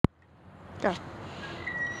So,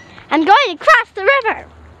 I'm going to cross the river.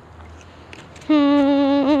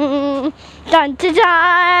 Dun dun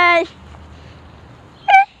dun.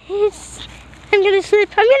 I'm gonna slip.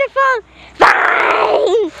 I'm gonna fall.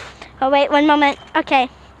 Fine. Oh wait, one moment. Okay.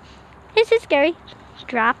 This is scary.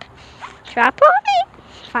 Drop. Drop. Oh me.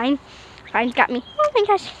 Fine. Fine's got me. Oh my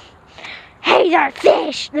gosh. Hey there,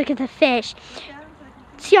 fish. Look at the fish.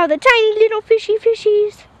 See all the tiny little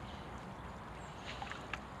fishies.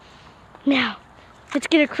 Now, let's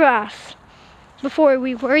get across before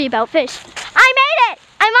we worry about fish. I made it!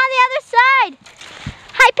 I'm on the other side.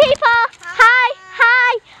 Hi, people. Hi.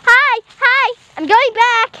 I'm going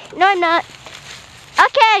back. No, I'm not.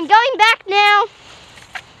 Okay, I'm going back now.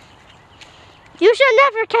 You shall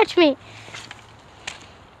never catch me.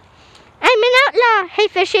 I'm an outlaw. Hey,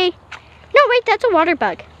 fishy. No, wait, that's a water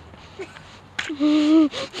bug.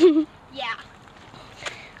 Yeah.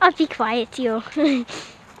 I'll be quiet, you.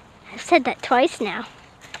 I've said that twice now.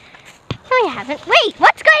 No, I haven't. Wait,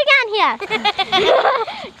 what's going on here?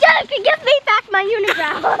 Jack, give me back my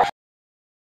unibrow.